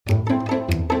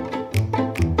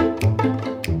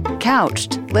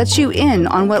Couched lets you in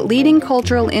on what leading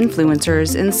cultural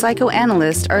influencers and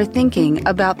psychoanalysts are thinking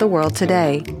about the world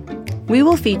today. We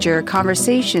will feature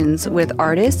conversations with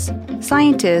artists,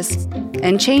 scientists,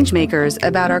 and changemakers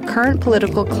about our current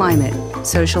political climate,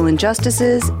 social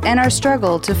injustices, and our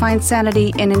struggle to find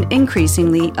sanity in an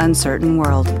increasingly uncertain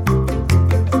world.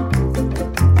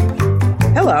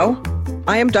 Hello,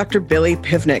 I am Dr. Billy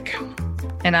Pivnik.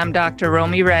 And I'm Dr.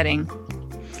 Romy Redding.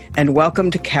 And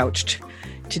welcome to Couched.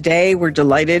 Today, we're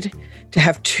delighted to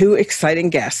have two exciting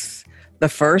guests. The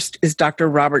first is Dr.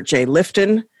 Robert J.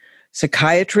 Lifton,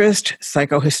 psychiatrist,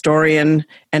 psychohistorian,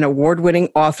 and award-winning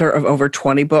author of over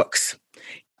 20 books.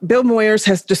 Bill Moyers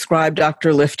has described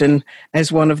Dr. Lifton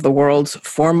as one of the world's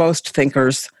foremost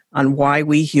thinkers on why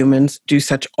we humans do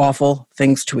such awful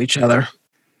things to each other.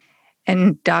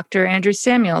 And Dr. Andrew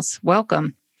Samuels,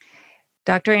 welcome.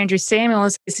 Dr. Andrew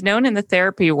Samuels is known in the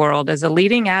therapy world as a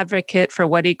leading advocate for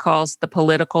what he calls the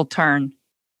political turn.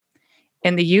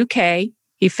 In the UK,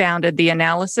 he founded the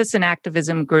Analysis and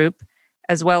Activism Group,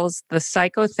 as well as the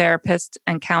Psychotherapists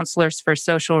and Counselors for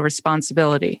Social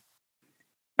Responsibility.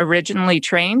 Originally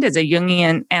trained as a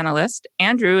Jungian analyst,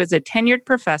 Andrew is a tenured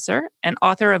professor and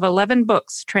author of 11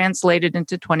 books translated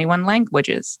into 21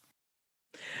 languages.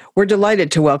 We're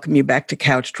delighted to welcome you back to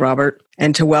Couched, Robert,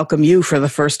 and to welcome you for the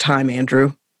first time,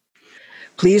 Andrew.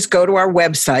 Please go to our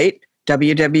website,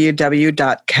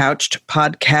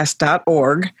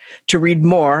 www.couchedpodcast.org, to read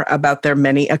more about their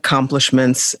many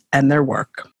accomplishments and their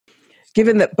work.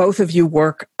 Given that both of you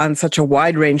work on such a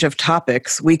wide range of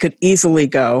topics, we could easily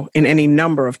go in any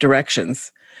number of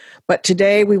directions. But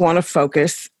today we want to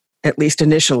focus, at least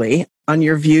initially, on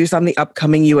your views on the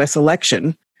upcoming U.S.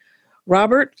 election.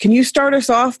 Robert, can you start us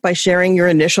off by sharing your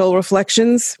initial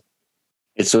reflections?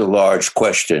 It's a large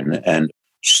question and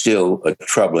still a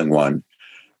troubling one,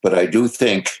 but I do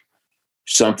think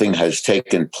something has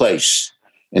taken place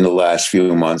in the last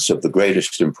few months of the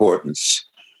greatest importance,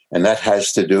 and that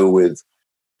has to do with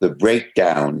the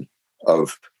breakdown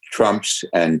of Trump's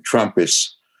and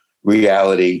Trumpists'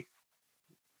 reality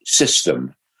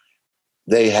system.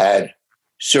 They had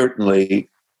certainly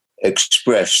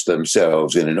expressed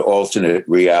themselves in an alternate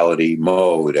reality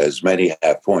mode, as many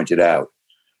have pointed out.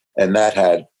 And that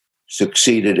had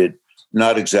succeeded in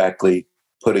not exactly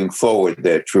putting forward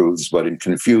their truths, but in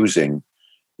confusing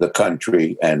the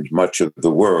country and much of the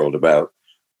world about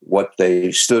what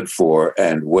they stood for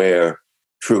and where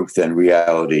truth and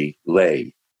reality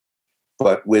lay.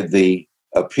 But with the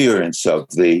appearance of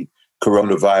the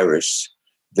coronavirus,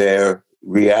 their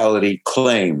reality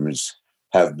claims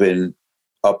have been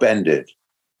upended.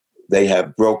 They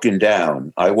have broken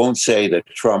down. I won't say that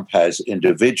Trump has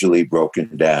individually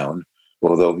broken down,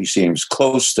 although he seems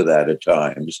close to that at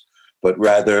times, but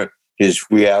rather his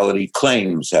reality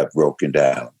claims have broken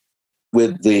down.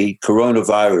 With the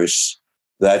coronavirus,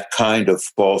 that kind of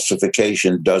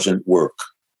falsification doesn't work.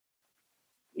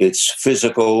 It's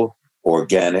physical,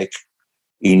 organic,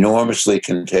 enormously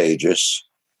contagious,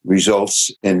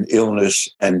 results in illness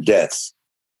and death,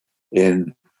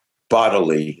 in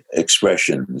bodily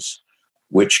expressions,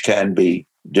 which can be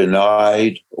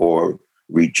denied or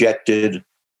rejected,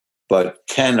 but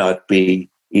cannot be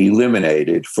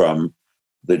eliminated from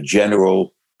the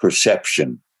general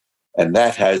perception. And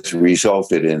that has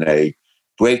resulted in a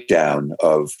breakdown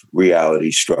of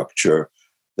reality structure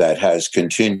that has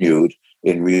continued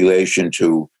in relation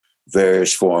to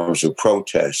various forms of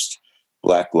protest,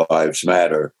 Black Lives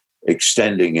Matter,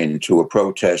 extending into a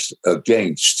protest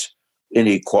against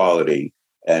inequality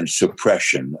and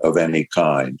suppression of any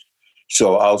kind.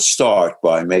 So I'll start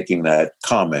by making that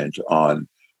comment on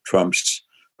Trump's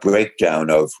breakdown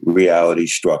of reality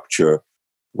structure,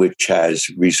 which has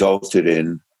resulted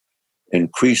in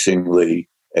increasingly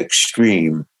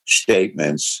extreme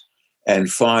statements, and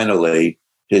finally,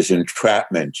 his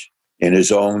entrapment in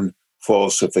his own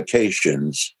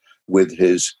falsifications with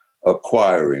his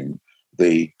acquiring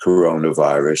the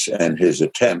coronavirus and his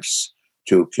attempts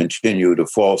to continue to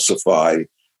falsify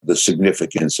the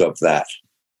significance of that.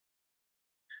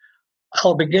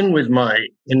 I'll begin with my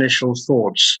initial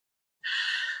thoughts.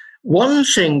 One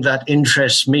thing that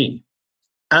interests me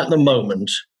at the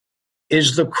moment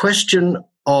is the question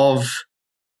of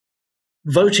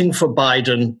voting for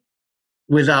Biden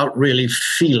without really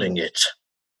feeling it.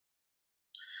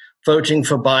 Voting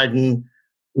for Biden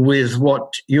with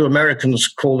what you Americans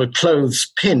call a clothes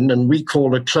pin and we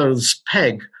call a clothes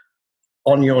peg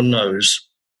on your nose.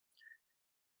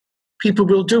 People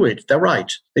will do it. They're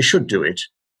right. They should do it.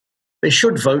 They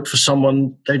should vote for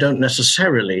someone they don't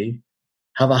necessarily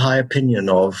have a high opinion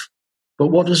of. But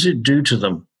what does it do to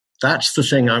them? That's the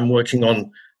thing I'm working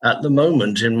on at the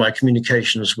moment in my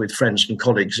communications with friends and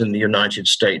colleagues in the United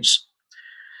States.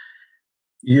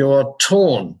 You're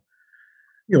torn.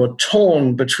 You're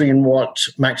torn between what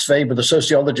Max Weber, the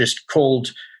sociologist,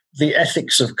 called the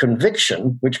ethics of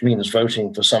conviction, which means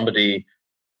voting for somebody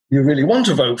you really want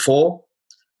to vote for,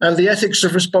 and the ethics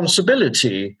of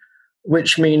responsibility,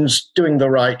 which means doing the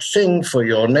right thing for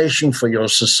your nation, for your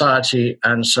society,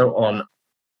 and so on.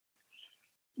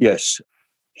 Yes.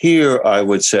 Here I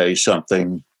would say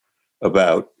something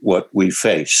about what we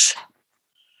face.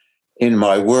 In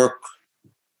my work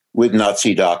with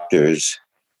Nazi doctors,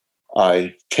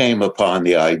 I came upon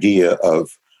the idea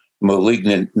of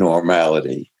malignant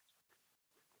normality.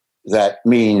 That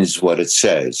means what it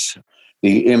says,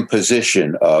 the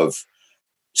imposition of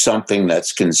something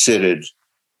that's considered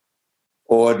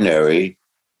ordinary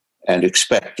and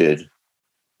expected,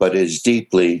 but is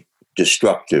deeply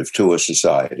destructive to a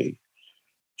society.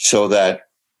 So that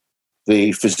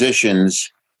the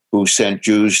physicians who sent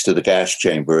Jews to the gas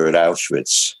chamber at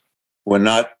Auschwitz were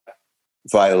not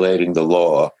violating the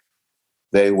law.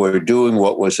 They were doing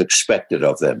what was expected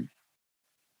of them,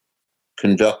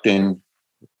 conducting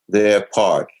their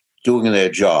part, doing their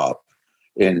job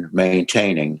in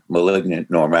maintaining malignant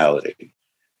normality.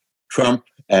 Trump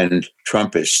and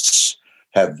Trumpists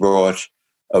have brought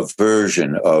a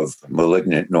version of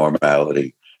malignant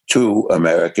normality to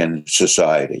American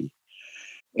society.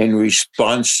 In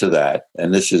response to that,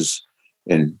 and this is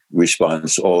in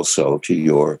response also to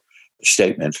your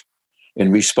statement,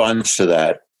 in response to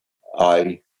that,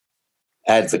 I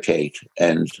advocate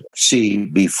and see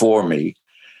before me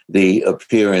the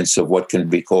appearance of what can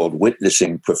be called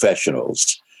witnessing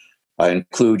professionals. I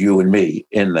include you and me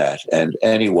in that, and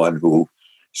anyone who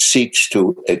seeks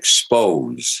to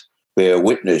expose, bear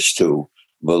witness to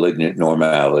malignant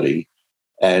normality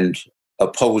and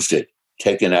oppose it,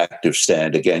 take an active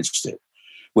stand against it.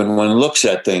 When one looks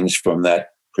at things from that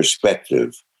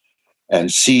perspective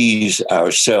and sees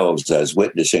ourselves as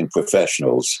witnessing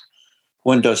professionals,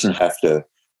 one doesn't have to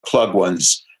plug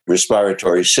one's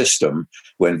respiratory system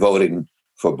when voting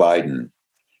for Biden.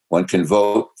 One can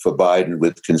vote for Biden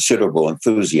with considerable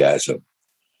enthusiasm,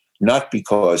 not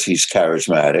because he's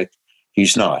charismatic,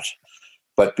 he's not,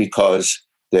 but because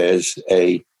there's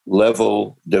a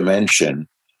level dimension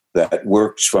that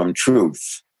works from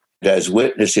truth. As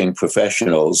witnessing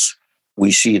professionals,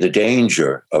 we see the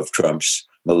danger of Trump's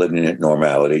malignant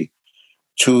normality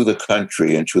to the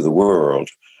country and to the world,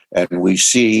 and we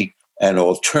see an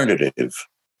alternative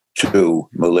to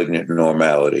malignant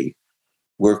normality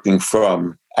working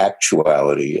from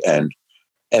actuality and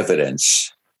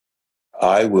evidence.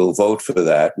 I will vote for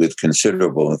that with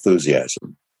considerable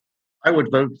enthusiasm. I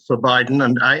would vote for Biden,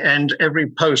 and I end every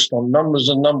post on numbers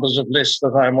and numbers of lists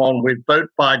that I'm on with vote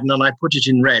Biden, and I put it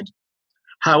in red.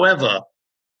 However,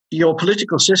 your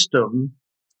political system,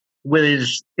 with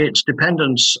its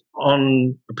dependence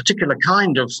on a particular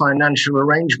kind of financial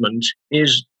arrangement,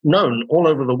 is known all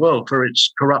over the world for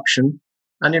its corruption.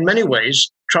 And in many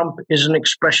ways, Trump is an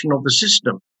expression of the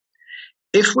system.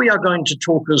 If we are going to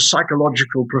talk as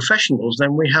psychological professionals,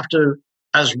 then we have to,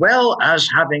 as well as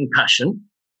having passion,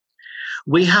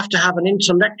 we have to have an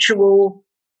intellectual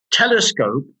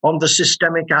telescope on the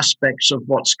systemic aspects of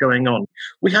what's going on.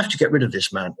 We have to get rid of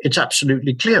this man. It's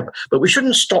absolutely clear. But we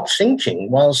shouldn't stop thinking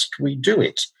whilst we do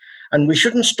it. And we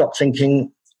shouldn't stop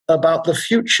thinking about the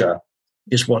future,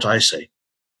 is what I say.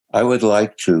 I would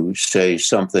like to say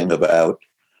something about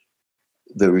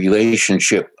the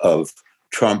relationship of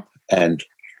Trump and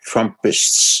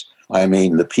Trumpists, I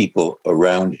mean the people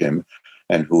around him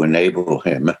and who enable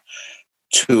him,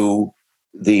 to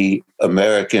the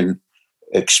American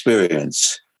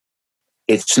experience.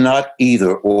 It's not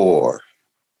either or.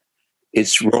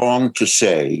 It's wrong to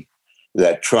say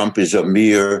that Trump is a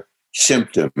mere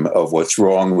symptom of what's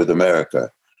wrong with America.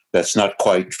 That's not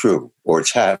quite true, or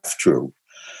it's half true.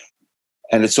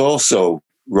 And it's also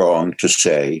wrong to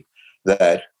say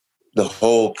that the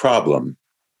whole problem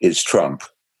is Trump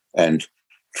and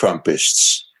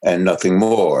Trumpists and nothing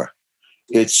more.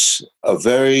 It's a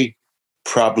very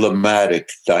problematic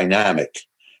dynamic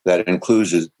that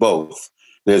includes both.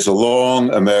 There's a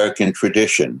long American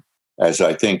tradition, as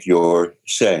I think you're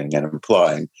saying and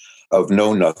implying, of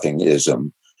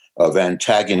know-nothingism, of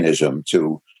antagonism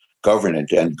to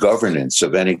government and governance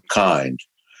of any kind,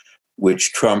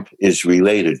 which Trump is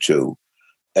related to,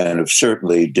 and of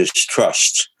certainly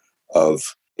distrust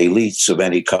of elites of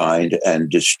any kind and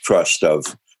distrust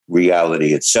of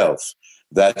reality itself.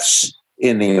 That's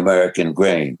in the American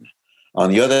grain. On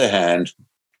the other hand,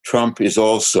 Trump is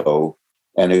also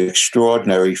an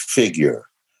extraordinary figure,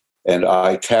 and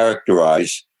I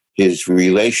characterize his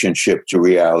relationship to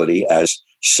reality as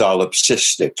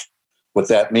solipsistic. What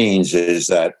that means is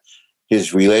that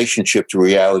his relationship to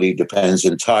reality depends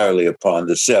entirely upon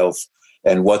the self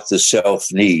and what the self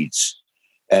needs,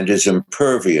 and is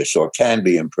impervious or can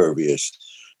be impervious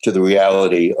to the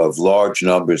reality of large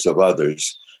numbers of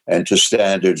others and to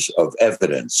standards of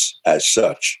evidence as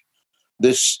such.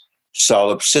 This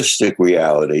solipsistic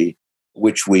reality,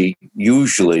 which we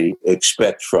usually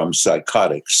expect from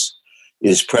psychotics,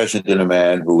 is present in a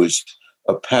man who is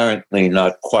apparently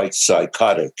not quite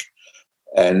psychotic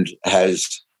and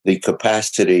has the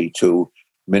capacity to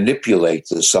manipulate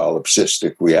the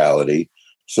solipsistic reality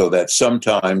so that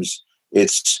sometimes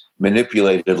it's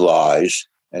manipulated lies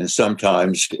and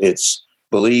sometimes it's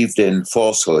believed in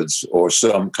falsehoods or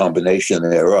some combination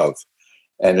thereof.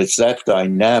 And it's that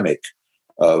dynamic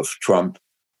of Trump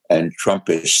and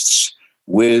Trumpists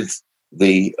with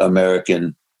the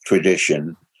American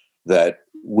tradition that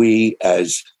we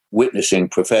as witnessing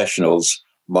professionals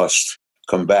must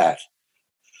combat.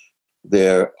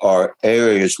 There are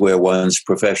areas where one's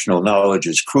professional knowledge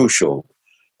is crucial,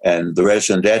 and the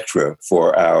raison d'etre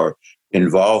for our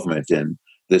involvement in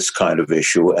this kind of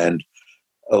issue. And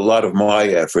a lot of my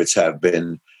efforts have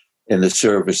been in the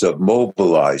service of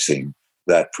mobilizing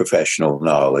that professional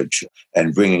knowledge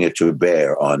and bringing it to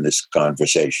bear on this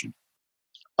conversation.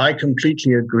 I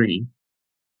completely agree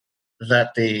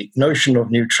that the notion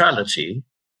of neutrality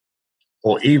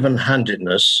or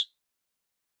even-handedness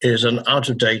is an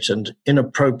out-of-date and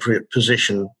inappropriate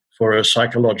position for a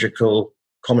psychological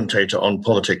commentator on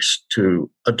politics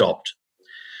to adopt.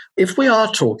 If we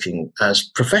are talking as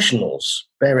professionals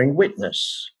bearing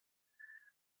witness,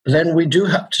 then we do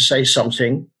have to say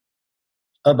something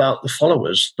about the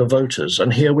followers, the voters.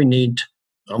 And here we need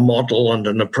a model and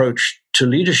an approach to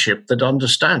leadership that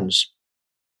understands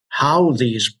how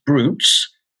these brutes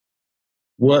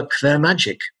work their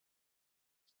magic.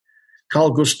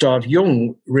 Carl Gustav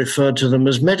Jung referred to them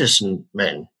as medicine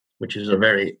men, which is a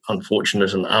very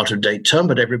unfortunate and out-of-date term,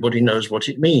 but everybody knows what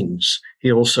it means.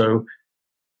 He also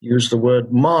used the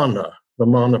word mana, the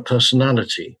mana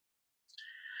personality.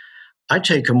 I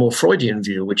take a more Freudian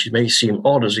view, which may seem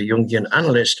odd as a Jungian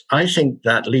analyst. I think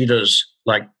that leaders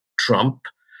like Trump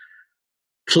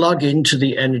plug into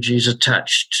the energies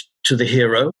attached to the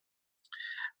hero,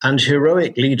 and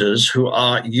heroic leaders who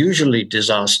are usually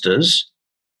disasters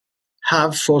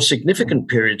have for significant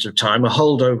periods of time a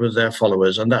hold over their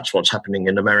followers. And that's what's happening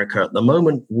in America at the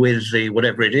moment with the,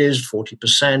 whatever it is,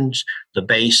 40%, the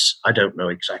base. I don't know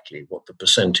exactly what the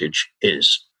percentage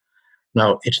is.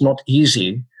 Now, it's not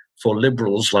easy for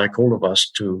liberals like all of us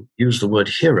to use the word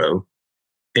hero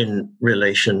in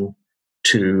relation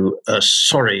to a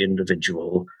sorry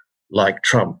individual like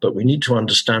Trump, but we need to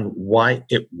understand why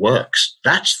it works.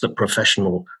 That's the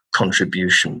professional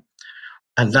contribution,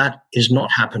 and that is not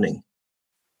happening.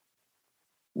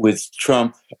 With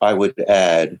Trump, I would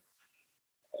add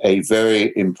a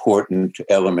very important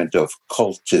element of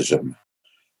cultism.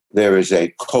 There is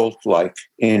a cult-like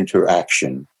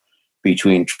interaction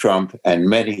between Trump and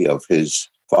many of his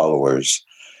followers,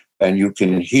 and you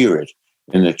can hear it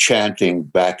in the chanting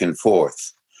back and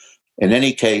forth. In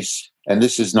any case, and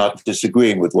this is not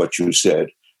disagreeing with what you said,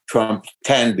 Trump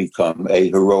can become a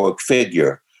heroic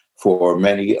figure for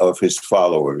many of his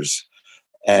followers.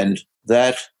 And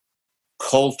that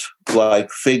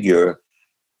cult-like figure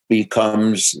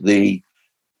becomes the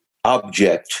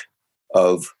object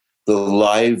of the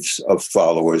lives of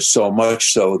followers, so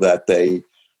much so that they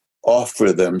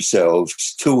offer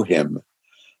themselves to him.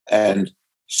 And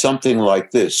something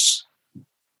like this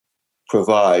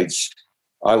provides,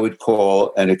 I would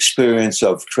call, an experience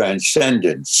of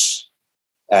transcendence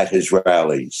at his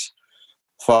rallies.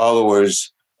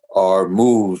 Followers are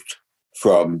moved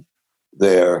from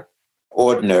their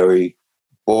ordinary,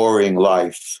 boring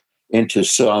life into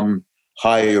some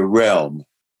higher realm.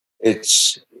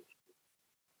 It's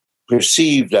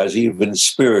perceived as even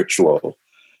spiritual.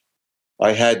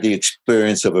 I had the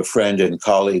experience of a friend and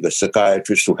colleague, a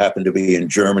psychiatrist who happened to be in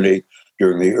Germany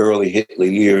during the early Hitler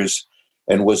years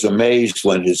and was amazed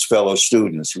when his fellow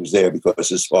students, he was there because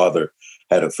his father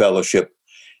had a fellowship,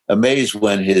 amazed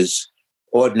when his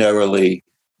ordinarily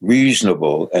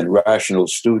reasonable and rational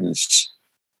students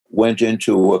went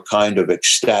into a kind of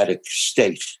ecstatic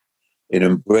state in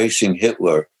embracing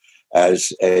Hitler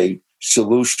as a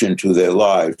solution to their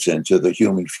lives and to the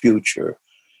human future.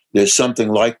 There's something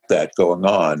like that going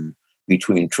on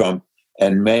between Trump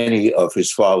and many of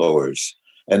his followers.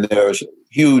 And there's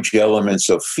huge elements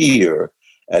of fear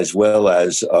as well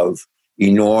as of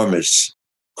enormous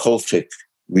cultic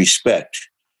respect.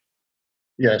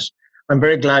 Yes. I'm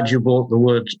very glad you brought the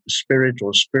word spirit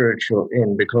or spiritual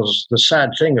in, because the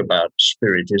sad thing about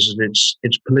spirit is that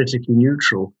it's politically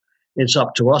neutral. It's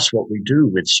up to us what we do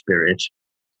with spirit.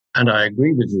 And I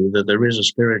agree with you that there is a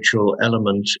spiritual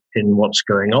element in what's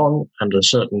going on, and a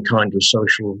certain kind of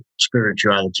social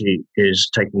spirituality is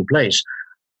taking place.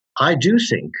 I do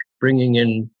think bringing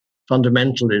in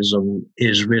fundamentalism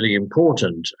is really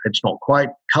important. It's not quite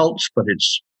cults, but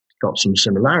it's got some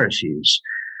similarities.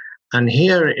 And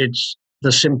here it's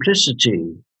the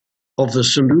simplicity of the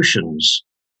solutions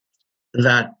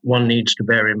that one needs to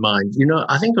bear in mind. You know,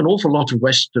 I think an awful lot of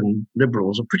Western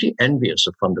liberals are pretty envious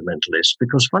of fundamentalists,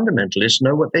 because fundamentalists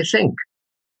know what they think.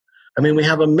 I mean, we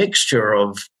have a mixture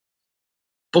of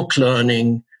book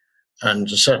learning and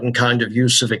a certain kind of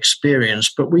use of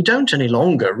experience, but we don't any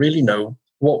longer really know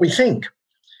what we think.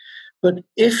 But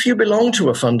if you belong to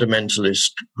a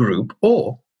fundamentalist group,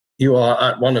 or you are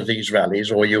at one of these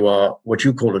rallies, or you are what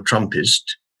you call a Trumpist,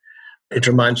 it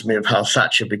reminds me of how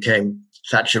Thatcher became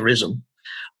Thatcherism,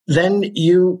 then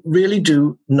you really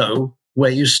do know where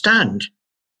you stand.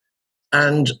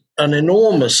 And an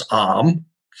enormous arm,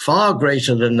 far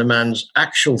greater than the man's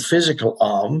actual physical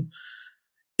arm,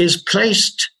 is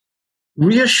placed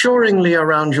reassuringly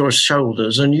around your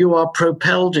shoulders, and you are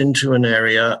propelled into an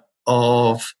area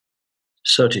of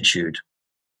certitude.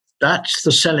 That's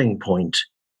the selling point.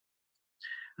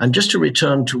 And just to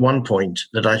return to one point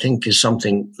that I think is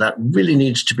something that really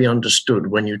needs to be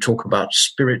understood when you talk about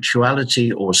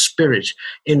spirituality or spirit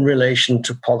in relation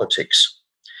to politics.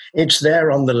 It's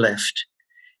there on the left.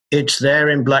 It's there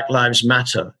in Black Lives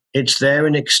Matter. It's there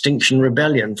in Extinction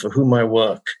Rebellion, for whom I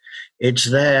work. It's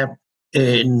there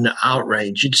in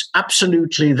outrage. It's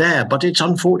absolutely there, but it's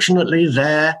unfortunately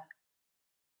there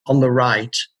on the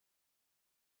right,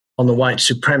 on the white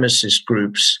supremacist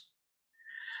groups.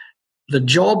 The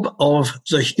job of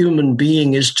the human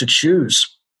being is to choose.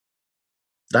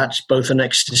 That's both an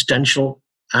existential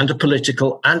and a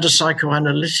political and a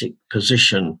psychoanalytic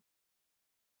position.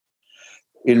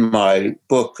 In my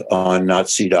book on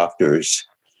Nazi doctors,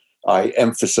 I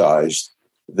emphasized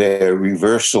their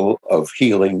reversal of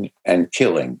healing and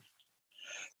killing.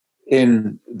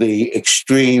 In the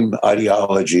extreme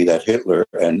ideology that Hitler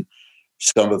and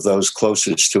some of those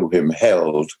closest to him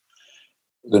held,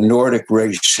 the Nordic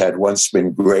race had once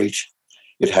been great.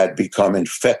 It had become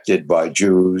infected by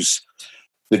Jews.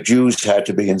 The Jews had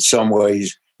to be in some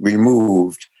ways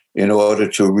removed in order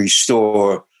to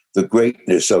restore the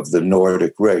greatness of the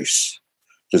Nordic race.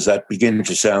 Does that begin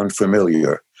to sound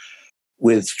familiar?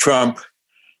 With Trump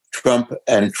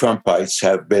and Trumpites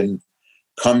have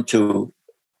come to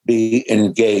be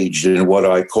engaged in what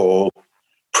I call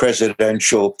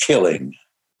presidential killing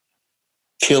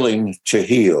to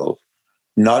heal,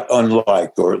 not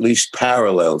unlike, or at least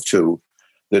parallel to,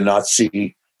 the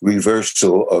Nazi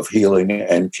reversal of healing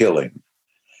and killing.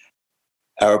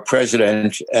 Our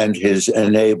president and his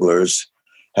enablers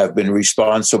have been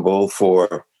responsible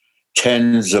for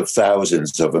tens of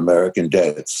thousands of American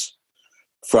deaths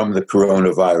from the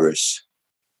coronavirus.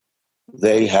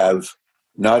 They have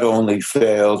not only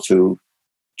failed to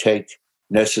take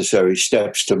necessary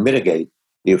steps to mitigate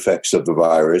the effects of the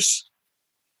virus,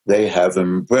 they have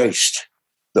embraced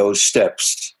those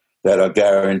steps that are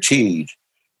guaranteed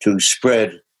to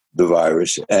spread the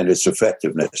virus and its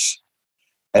effectiveness.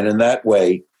 And in that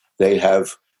way, they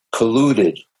have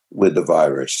colluded with the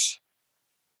virus.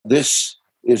 This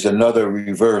is another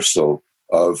reversal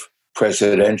of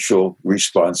presidential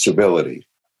responsibility.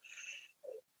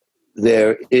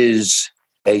 There is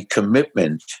a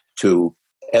commitment to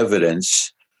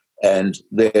evidence, and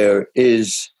there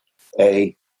is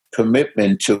a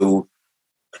commitment to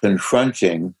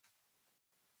confronting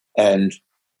and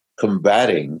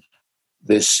combating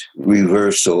this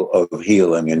reversal of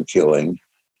healing and killing,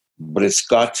 but it's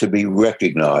got to be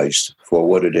recognized for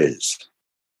what it is.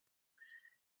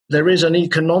 There is an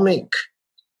economic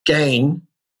gain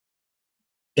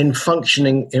in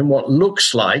functioning in what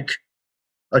looks like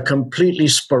a completely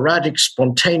sporadic,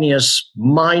 spontaneous,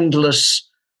 mindless,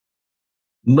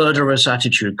 murderous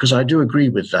attitude, because I do agree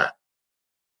with that.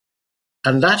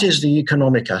 And that is the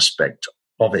economic aspect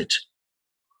of it.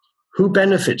 Who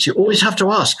benefits? You always have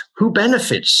to ask, who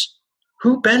benefits?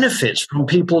 Who benefits from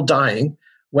people dying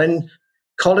when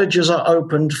colleges are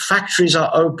opened, factories are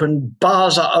open,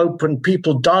 bars are open,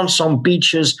 people dance on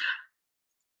beaches?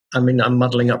 I mean, I'm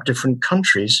muddling up different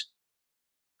countries.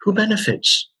 Who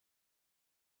benefits?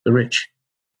 The rich.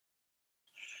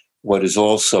 What is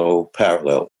also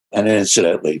parallel, and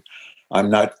incidentally,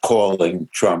 I'm not calling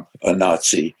Trump a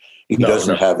Nazi. He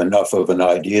doesn't have enough of an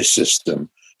idea system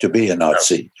to be a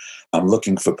Nazi. I'm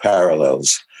looking for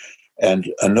parallels.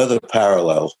 And another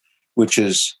parallel, which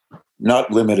is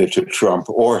not limited to Trump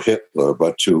or Hitler,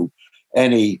 but to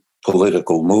any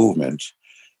political movement,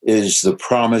 is the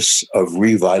promise of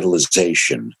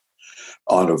revitalization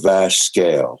on a vast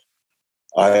scale.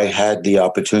 I had the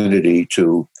opportunity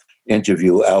to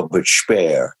interview Albert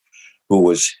Speer, who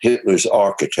was Hitler's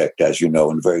architect, as you know,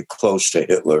 and very close to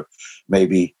Hitler,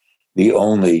 maybe the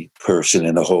only person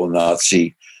in the whole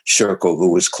Nazi circle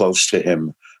who was close to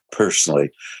him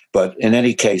personally. But in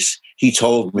any case, he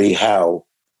told me how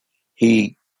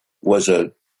he was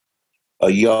a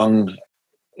young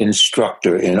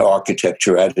instructor in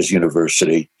architecture at his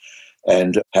university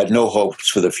and had no hopes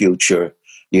for the future.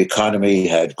 The economy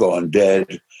had gone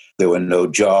dead. There were no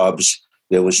jobs.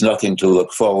 There was nothing to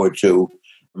look forward to.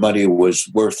 Money was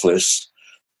worthless.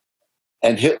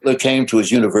 And Hitler came to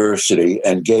his university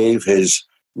and gave his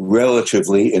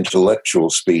relatively intellectual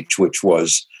speech, which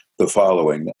was the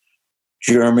following: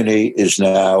 Germany is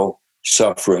now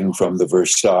suffering from the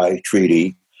Versailles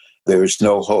Treaty. There is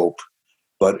no hope.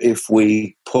 But if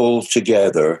we pull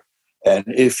together and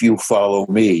if you follow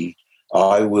me,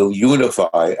 I will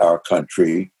unify our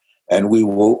country and we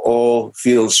will all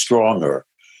feel stronger.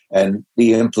 And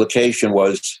the implication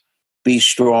was be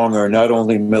stronger, not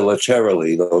only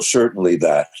militarily, though certainly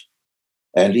that,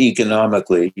 and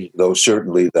economically, though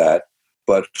certainly that,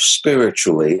 but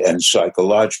spiritually and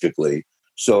psychologically,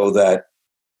 so that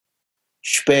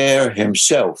Speer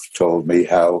himself told me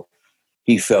how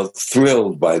he felt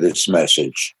thrilled by this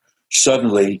message,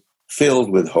 suddenly filled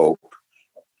with hope,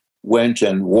 went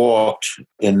and walked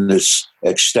in this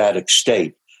ecstatic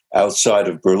state outside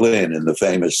of Berlin in the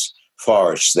famous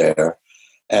forest there,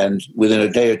 and within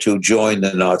a day or two joined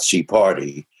the Nazi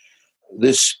Party.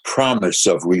 This promise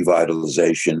of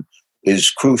revitalization is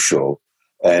crucial,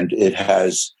 and it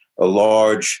has a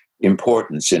large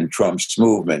importance in Trump's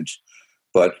movement,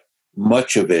 but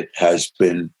much of it has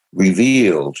been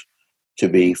revealed to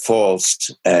be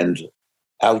false and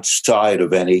outside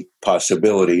of any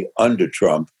possibility under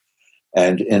Trump.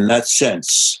 And in that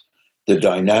sense, the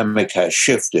dynamic has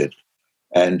shifted,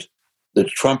 and the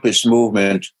Trumpist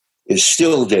movement is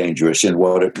still dangerous in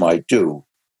what it might do,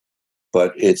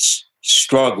 but it's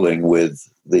struggling with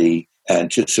the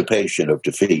anticipation of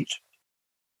defeat.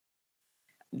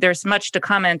 There's much to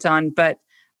comment on, but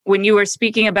when you were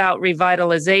speaking about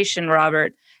revitalization,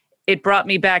 Robert, it brought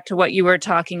me back to what you were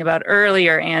talking about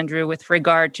earlier, Andrew, with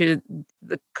regard to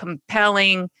the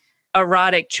compelling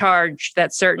erotic charge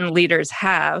that certain leaders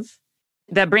have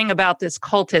that bring about this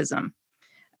cultism.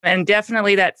 And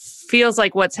definitely that feels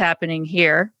like what's happening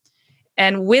here.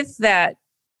 And with that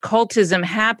cultism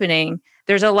happening,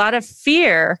 there's a lot of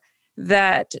fear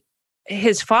that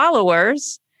his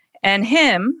followers and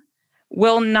him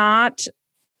will not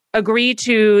agree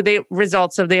to the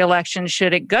results of the election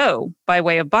should it go by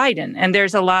way of Biden. And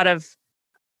there's a lot of,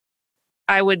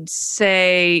 I would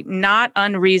say, not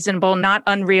unreasonable, not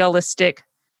unrealistic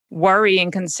worry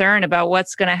and concern about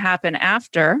what's going to happen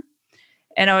after.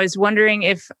 And I was wondering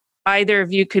if either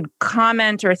of you could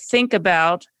comment or think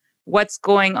about what's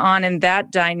going on in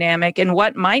that dynamic and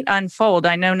what might unfold.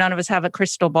 I know none of us have a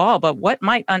crystal ball, but what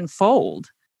might unfold?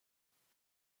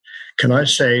 Can I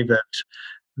say that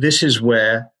this is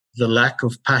where the lack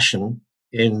of passion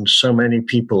in so many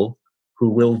people who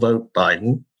will vote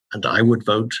Biden, and I would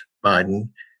vote Biden,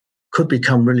 could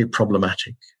become really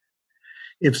problematic.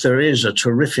 If there is a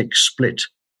terrific split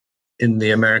in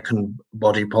the American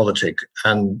body politic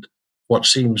and what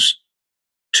seems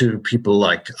to people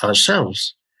like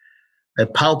ourselves, a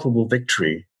palpable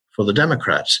victory for the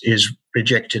Democrats is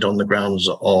rejected on the grounds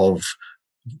of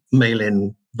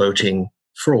mail-in voting,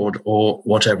 fraud, or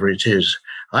whatever it is.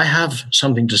 I have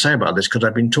something to say about this because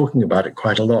I've been talking about it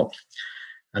quite a lot.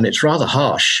 And it's rather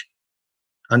harsh.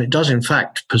 And it does, in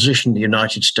fact, position the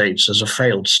United States as a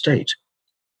failed state.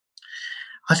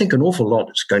 I think an awful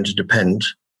lot is going to depend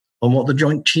on what the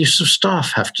Joint Chiefs of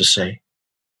Staff have to say,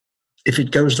 if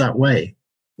it goes that way.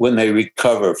 When they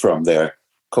recover from their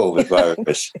COVID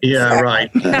virus. Yeah, right.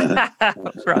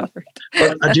 Robert.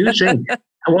 But I do think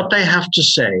what they have to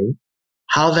say,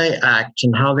 how they act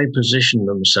and how they position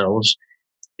themselves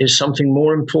is something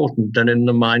more important than in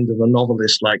the mind of a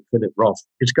novelist like Philip Roth.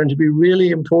 It's going to be really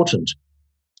important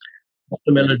what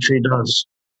the military does.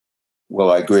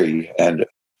 Well, I agree. And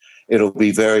it'll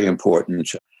be very important.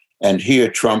 And here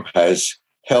Trump has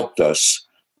helped us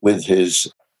with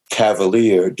his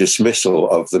cavalier dismissal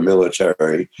of the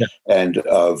military and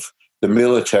of the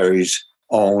military's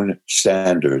own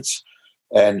standards.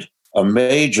 And a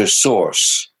major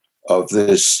source of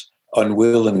this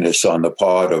unwillingness on the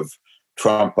part of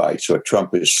Trumpites or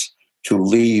Trumpists to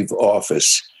leave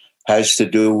office has to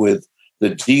do with the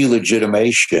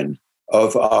delegitimation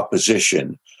of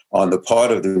opposition on the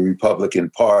part of the Republican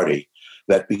Party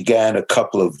that began a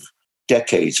couple of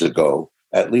decades ago,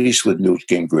 at least with Newt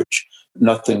Gingrich.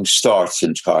 Nothing starts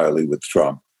entirely with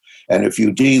Trump. And if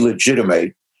you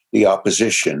delegitimate the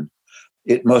opposition,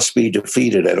 it must be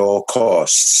defeated at all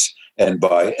costs and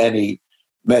by any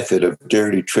method of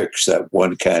dirty tricks that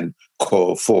one can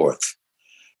call forth.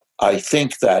 I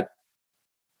think that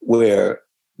where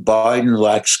Biden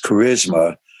lacks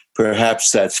charisma,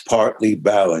 perhaps that's partly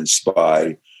balanced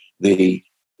by the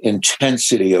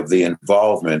intensity of the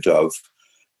involvement of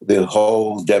the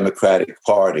whole Democratic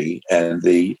Party and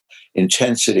the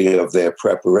intensity of their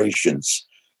preparations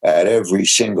at every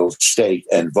single state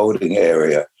and voting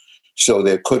area. So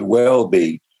there could well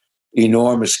be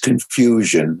enormous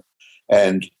confusion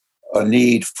and a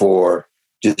need for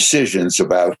decisions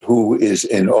about who is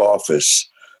in office.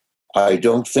 I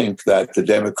don't think that the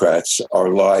Democrats are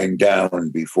lying down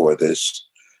before this.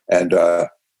 And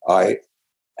I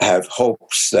have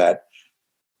hopes that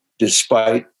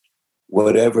despite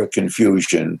whatever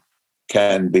confusion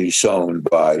can be sown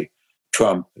by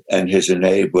Trump and his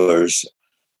enablers,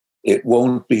 it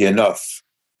won't be enough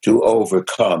to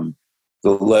overcome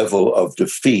the level of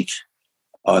defeat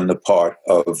on the part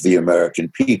of the American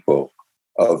people,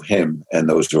 of him and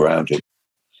those around him.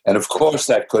 And of course,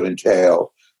 that could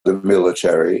entail the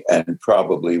military, and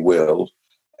probably will.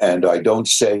 And I don't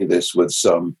say this with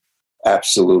some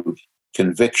absolute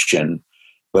conviction,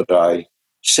 but I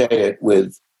say it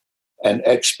with an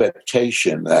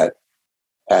expectation that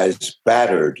as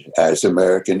battered as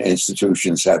American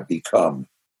institutions have become,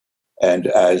 and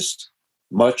as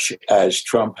much as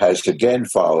Trump has again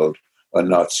followed a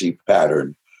Nazi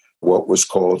pattern, what was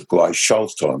called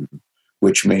Gleichschaltung,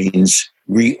 which means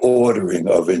reordering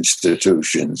of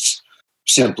institutions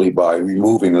simply by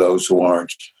removing those who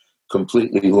aren't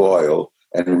completely loyal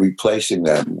and replacing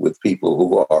them with people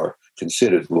who are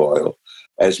considered loyal.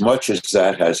 As much as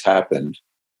that has happened,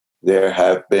 there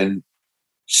have been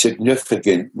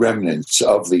significant remnants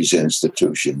of these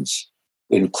institutions,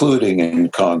 including in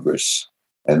Congress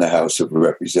and the House of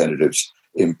Representatives,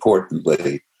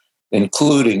 importantly,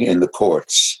 including in the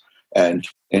courts, and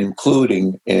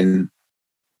including in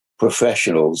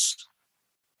professionals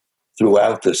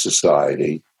throughout the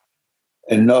society,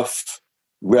 enough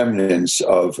remnants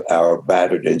of our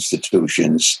battered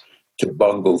institutions to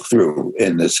bungle through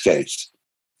in this case.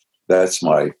 That's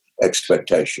my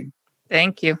expectation.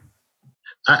 Thank you.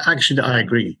 Actually, I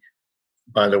agree,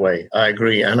 by the way. I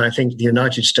agree. And I think the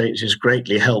United States is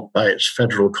greatly helped by its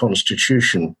federal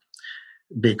constitution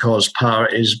because power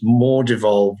is more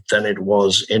devolved than it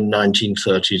was in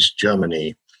 1930s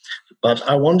Germany. But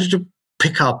I wanted to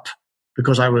pick up,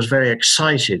 because I was very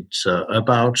excited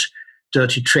about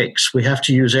dirty tricks. We have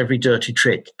to use every dirty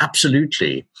trick.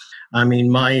 Absolutely. I mean,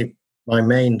 my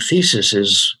main thesis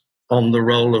is on the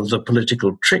role of the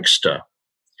political trickster.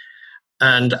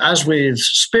 And as with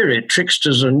spirit,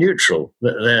 tricksters are neutral.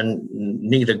 They're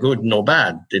neither good nor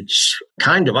bad. It's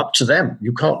kind of up to them.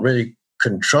 You can't really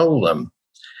control them.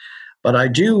 But I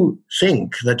do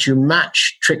think that you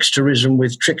match tricksterism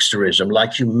with tricksterism,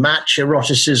 like you match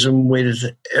eroticism with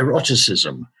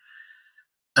eroticism.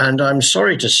 And I'm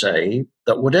sorry to say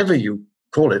that whatever you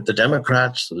call it, the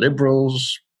Democrats, the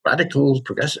liberals, radicals,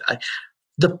 progressive,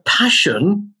 the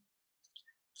passion,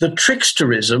 the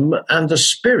tricksterism and the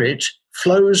spirit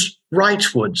flows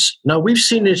rightwards. Now, we've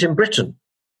seen it in Britain.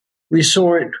 We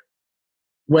saw it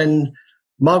when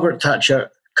Margaret Thatcher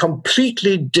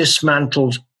completely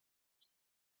dismantled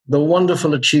the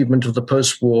wonderful achievement of the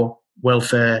post-war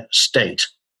welfare state.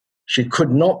 She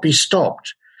could not be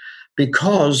stopped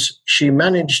because she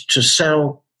managed to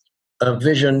sell a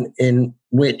vision in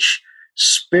which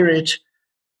spirit,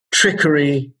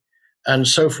 trickery, and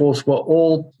so forth were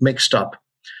all mixed up.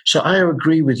 So I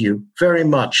agree with you very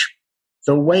much.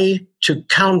 The way to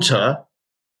counter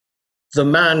the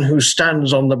man who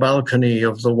stands on the balcony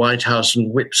of the White House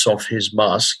and whips off his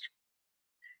mask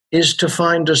is to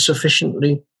find a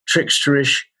sufficiently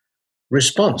tricksterish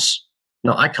response.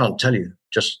 Now, I can't tell you,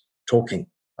 just talking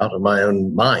out of my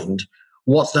own mind,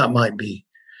 what that might be.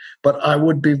 But I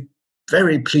would be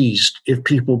very pleased if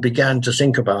people began to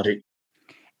think about it.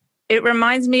 It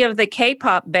reminds me of the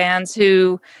K-pop bands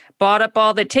who bought up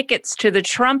all the tickets to the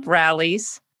Trump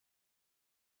rallies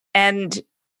and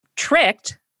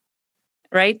tricked,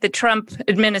 right, the Trump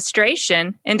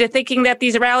administration into thinking that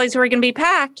these rallies were going to be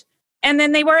packed, and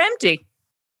then they were empty.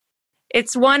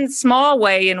 It's one small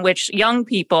way in which young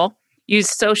people use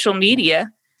social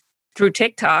media through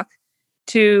TikTok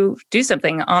to do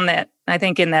something on that, I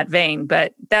think, in that vein.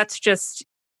 But that's just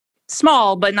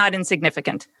small, but not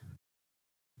insignificant.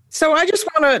 So I just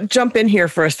want to jump in here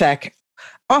for a sec.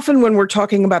 Often when we're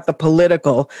talking about the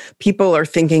political, people are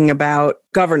thinking about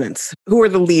governance. Who are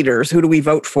the leaders? Who do we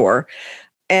vote for?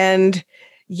 And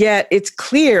yet it's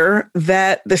clear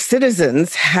that the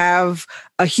citizens have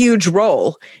a huge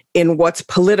role in what's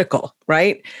political,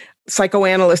 right?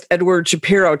 Psychoanalyst Edward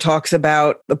Shapiro talks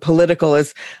about the political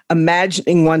as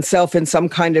imagining oneself in some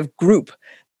kind of group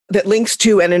that links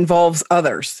to and involves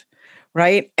others,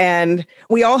 right? And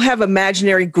we all have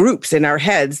imaginary groups in our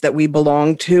heads that we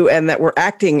belong to and that we're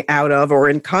acting out of or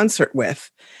in concert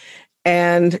with.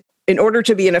 And in order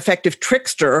to be an effective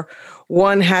trickster,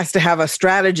 one has to have a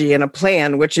strategy and a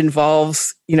plan, which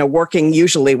involves, working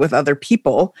usually with other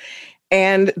people.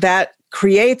 And that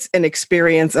creates an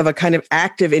experience of a kind of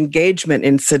active engagement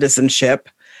in citizenship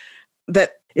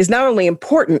that is not only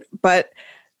important, but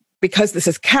because this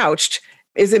is couched,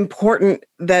 is important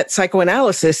that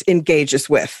psychoanalysis engages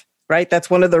with, right? That's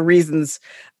one of the reasons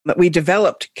that we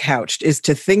developed Couched, is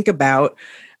to think about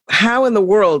how in the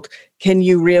world can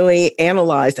you really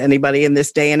analyze anybody in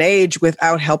this day and age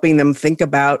without helping them think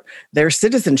about their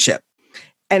citizenship,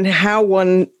 and how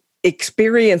one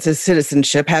experiences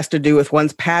citizenship has to do with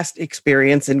one's past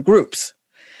experience in groups.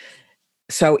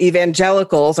 So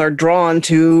evangelicals are drawn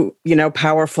to,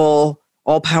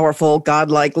 all-powerful,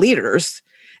 godlike leaders,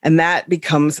 and that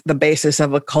becomes the basis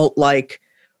of a cult-like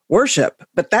worship.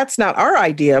 But that's not our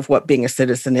idea of what being a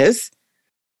citizen is.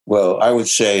 Well, I would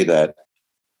say that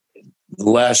the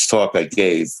last talk I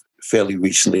gave fairly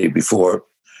recently before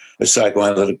a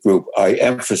psychoanalytic group, I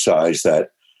emphasized that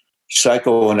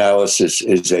psychoanalysis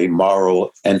is a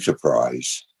moral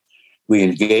enterprise. We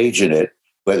engage in it,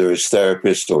 whether as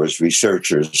therapists or as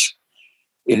researchers,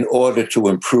 in order to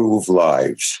improve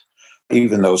lives,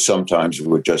 even though sometimes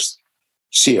we just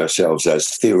see ourselves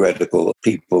as theoretical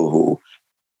people who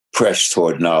press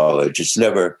toward knowledge. It's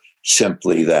never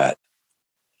simply that.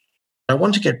 I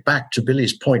want to get back to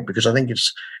Billy's point because I think it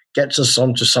gets us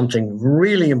onto something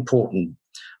really important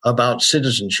about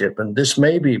citizenship. And this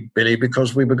may be, Billy,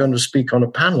 because we were going to speak on a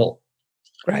panel.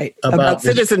 Right. About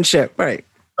citizenship. Right.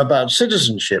 About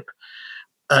citizenship.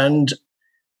 And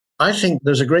I think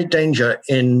there's a great danger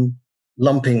in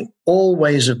lumping all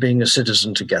ways of being a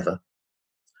citizen together.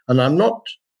 And I'm not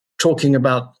talking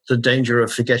about the danger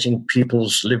of forgetting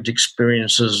people's lived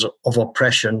experiences of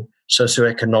oppression,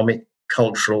 socioeconomic,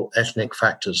 cultural, ethnic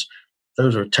factors.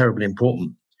 Those are terribly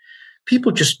important.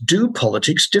 People just do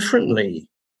politics differently.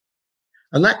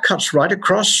 And that cuts right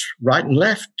across right and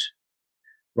left,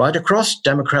 right across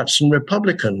Democrats and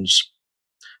Republicans.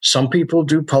 Some people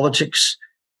do politics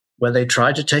where they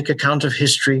try to take account of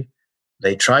history,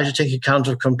 they try to take account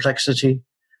of complexity,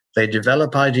 they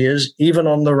develop ideas. Even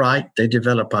on the right, they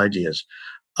develop ideas.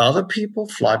 Other people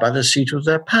fly by the seat of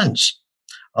their pants.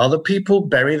 Other people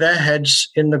bury their heads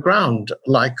in the ground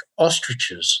like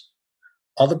ostriches.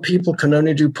 Other people can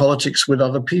only do politics with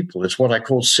other people. It's what I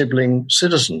call sibling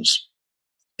citizens.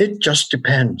 It just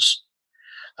depends.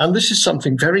 And this is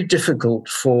something very difficult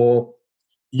for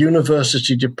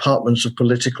university departments of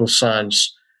political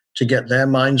science to get their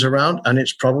minds around. And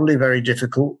it's probably very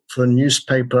difficult for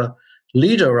newspaper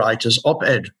leader writers,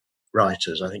 op-ed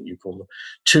writers, I think you call them,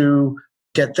 to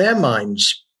get their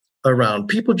minds around.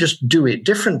 People just do it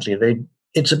differently.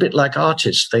 It's a bit like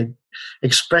artists. They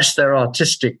express their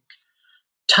artistic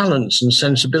talents and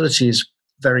sensibilities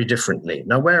very differently.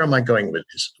 Now, where am I going with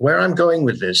this? Where I'm going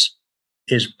with this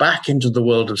is back into the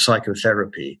world of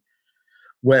psychotherapy,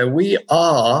 where we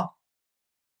are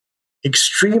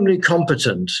extremely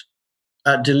competent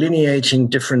at delineating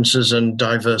differences and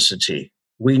diversity.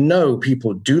 We know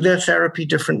people do their therapy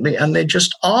differently, and they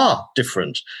just are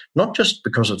different, not just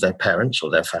because of their parents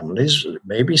or their families,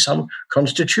 maybe some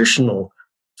constitutional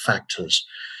factors.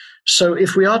 So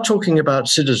if we are talking about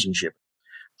citizenship,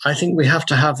 I think we have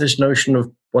to have this notion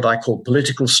of what I call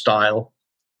political style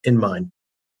in mind.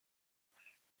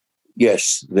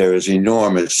 Yes, there is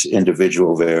enormous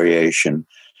individual variation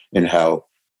in how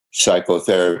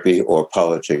psychotherapy or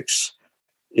politics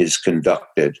is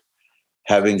conducted.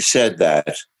 Having said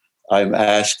that, I'm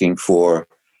asking for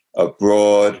a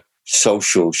broad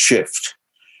social shift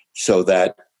so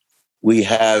that we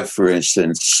have, for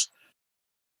instance,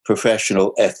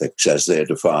 professional ethics as they're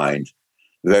defined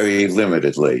very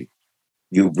limitedly.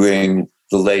 You bring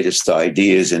the latest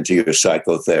ideas into your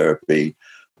psychotherapy.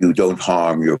 You don't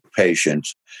harm your patient.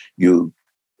 You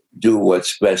do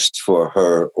what's best for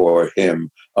her or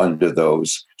him under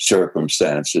those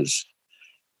circumstances.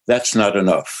 That's not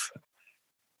enough.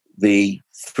 The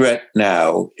threat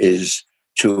now is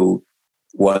to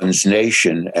one's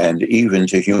nation and even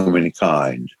to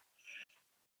humankind.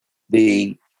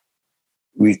 The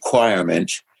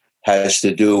requirement has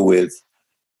to do with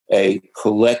a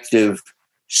collective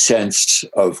sense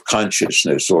of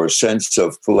consciousness or sense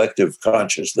of collective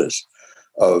consciousness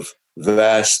of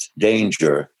vast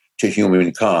danger to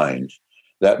humankind.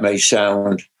 That may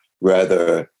sound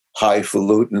rather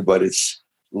highfalutin, but it's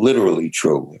literally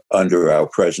true under our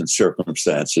present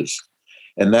circumstances.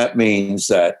 And that means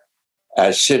that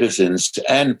as citizens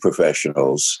and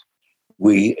professionals,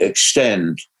 we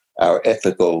extend our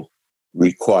ethical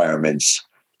requirements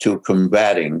to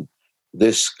combating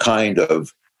this kind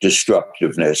of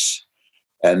destructiveness.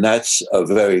 And that's a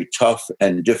very tough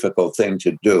and difficult thing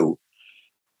to do.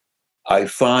 I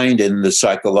find in the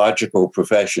psychological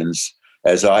professions,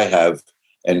 as I have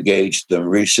engaged them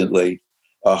recently,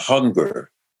 a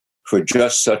hunger for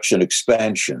just such an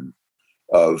expansion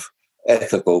of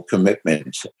ethical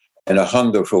commitment and a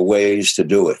hunger for ways to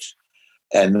do it.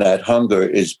 And that hunger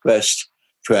is best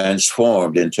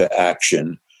transformed into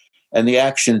action. And the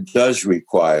action does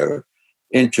require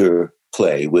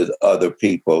interplay with other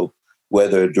people,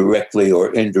 whether directly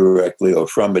or indirectly or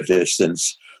from a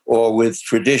distance, or with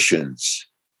traditions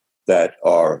that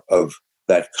are of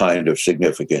that kind of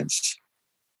significance.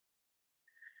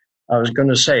 I was going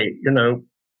to say,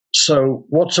 so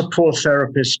what's a poor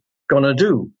therapist going to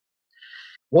do?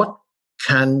 What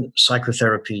can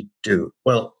psychotherapy do?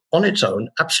 Well, on its own,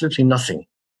 absolutely nothing.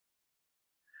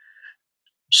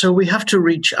 So we have to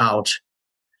reach out.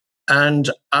 And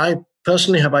I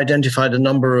personally have identified a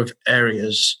number of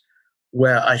areas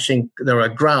where I think there are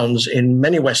grounds in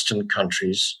many Western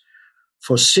countries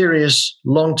for serious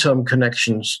long-term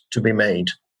connections to be made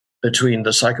between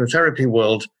the psychotherapy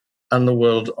world and the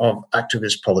world of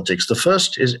activist politics. The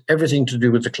first is everything to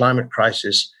do with the climate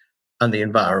crisis and the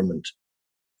environment.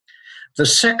 The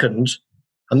second,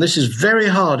 and this is very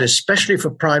hard, especially for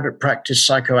private practice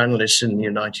psychoanalysts in the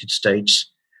United States,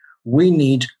 we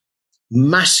need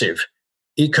massive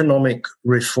economic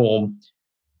reform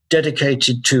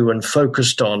dedicated to and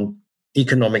focused on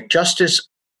economic justice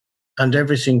and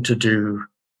everything to do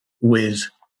with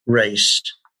race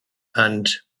and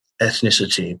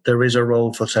ethnicity. There is a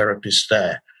role for therapists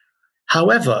there.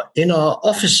 However, in our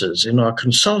offices, in our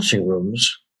consulting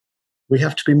rooms, we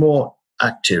have to be more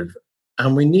active,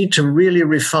 and we need to really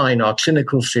refine our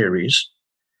clinical theories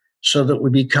so that we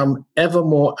become ever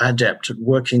more adept at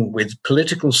working with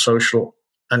political, social,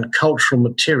 and cultural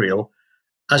material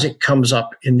as it comes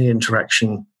up in the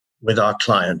interaction with our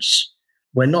clients.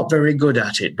 We're not very good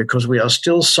at it because we are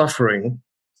still suffering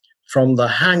from the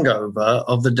hangover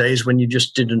of the days when you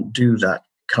just didn't do that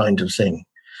kind of thing.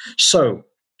 So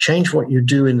change what you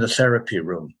do in the therapy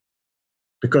room,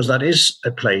 because that is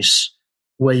a place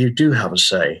where you do have a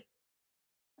say.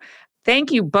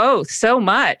 Thank you both so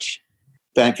much.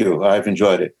 Thank you. I've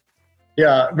enjoyed it.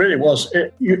 Yeah, it really was.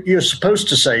 You're supposed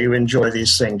to say you enjoy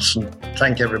these things and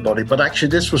thank everybody, but actually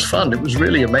this was fun. It was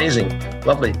really amazing.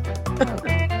 Lovely.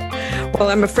 Well,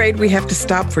 I'm afraid we have to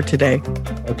stop for today.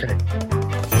 Okay.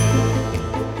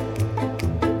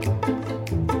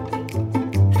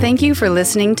 Thank you for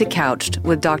listening to Couched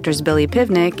with Drs. Billy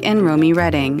Pivnik and Romy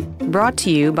Redding, brought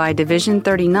to you by Division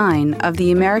 39 of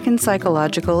the American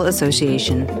Psychological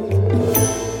Association.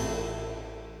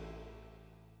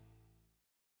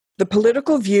 The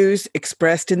political views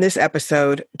expressed in this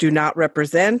episode do not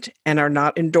represent and are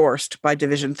not endorsed by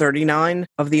Division 39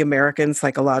 of the American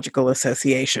Psychological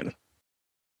Association.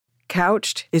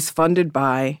 Couched is funded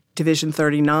by Division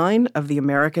 39 of the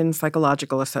American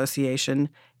Psychological Association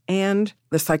and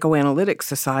the Psychoanalytic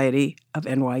Society of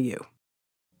NYU.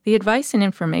 The advice and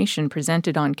information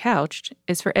presented on Couched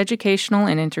is for educational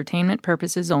and entertainment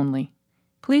purposes only.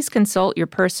 Please consult your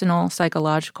personal,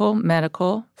 psychological,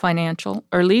 medical, financial,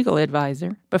 or legal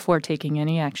advisor before taking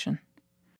any action.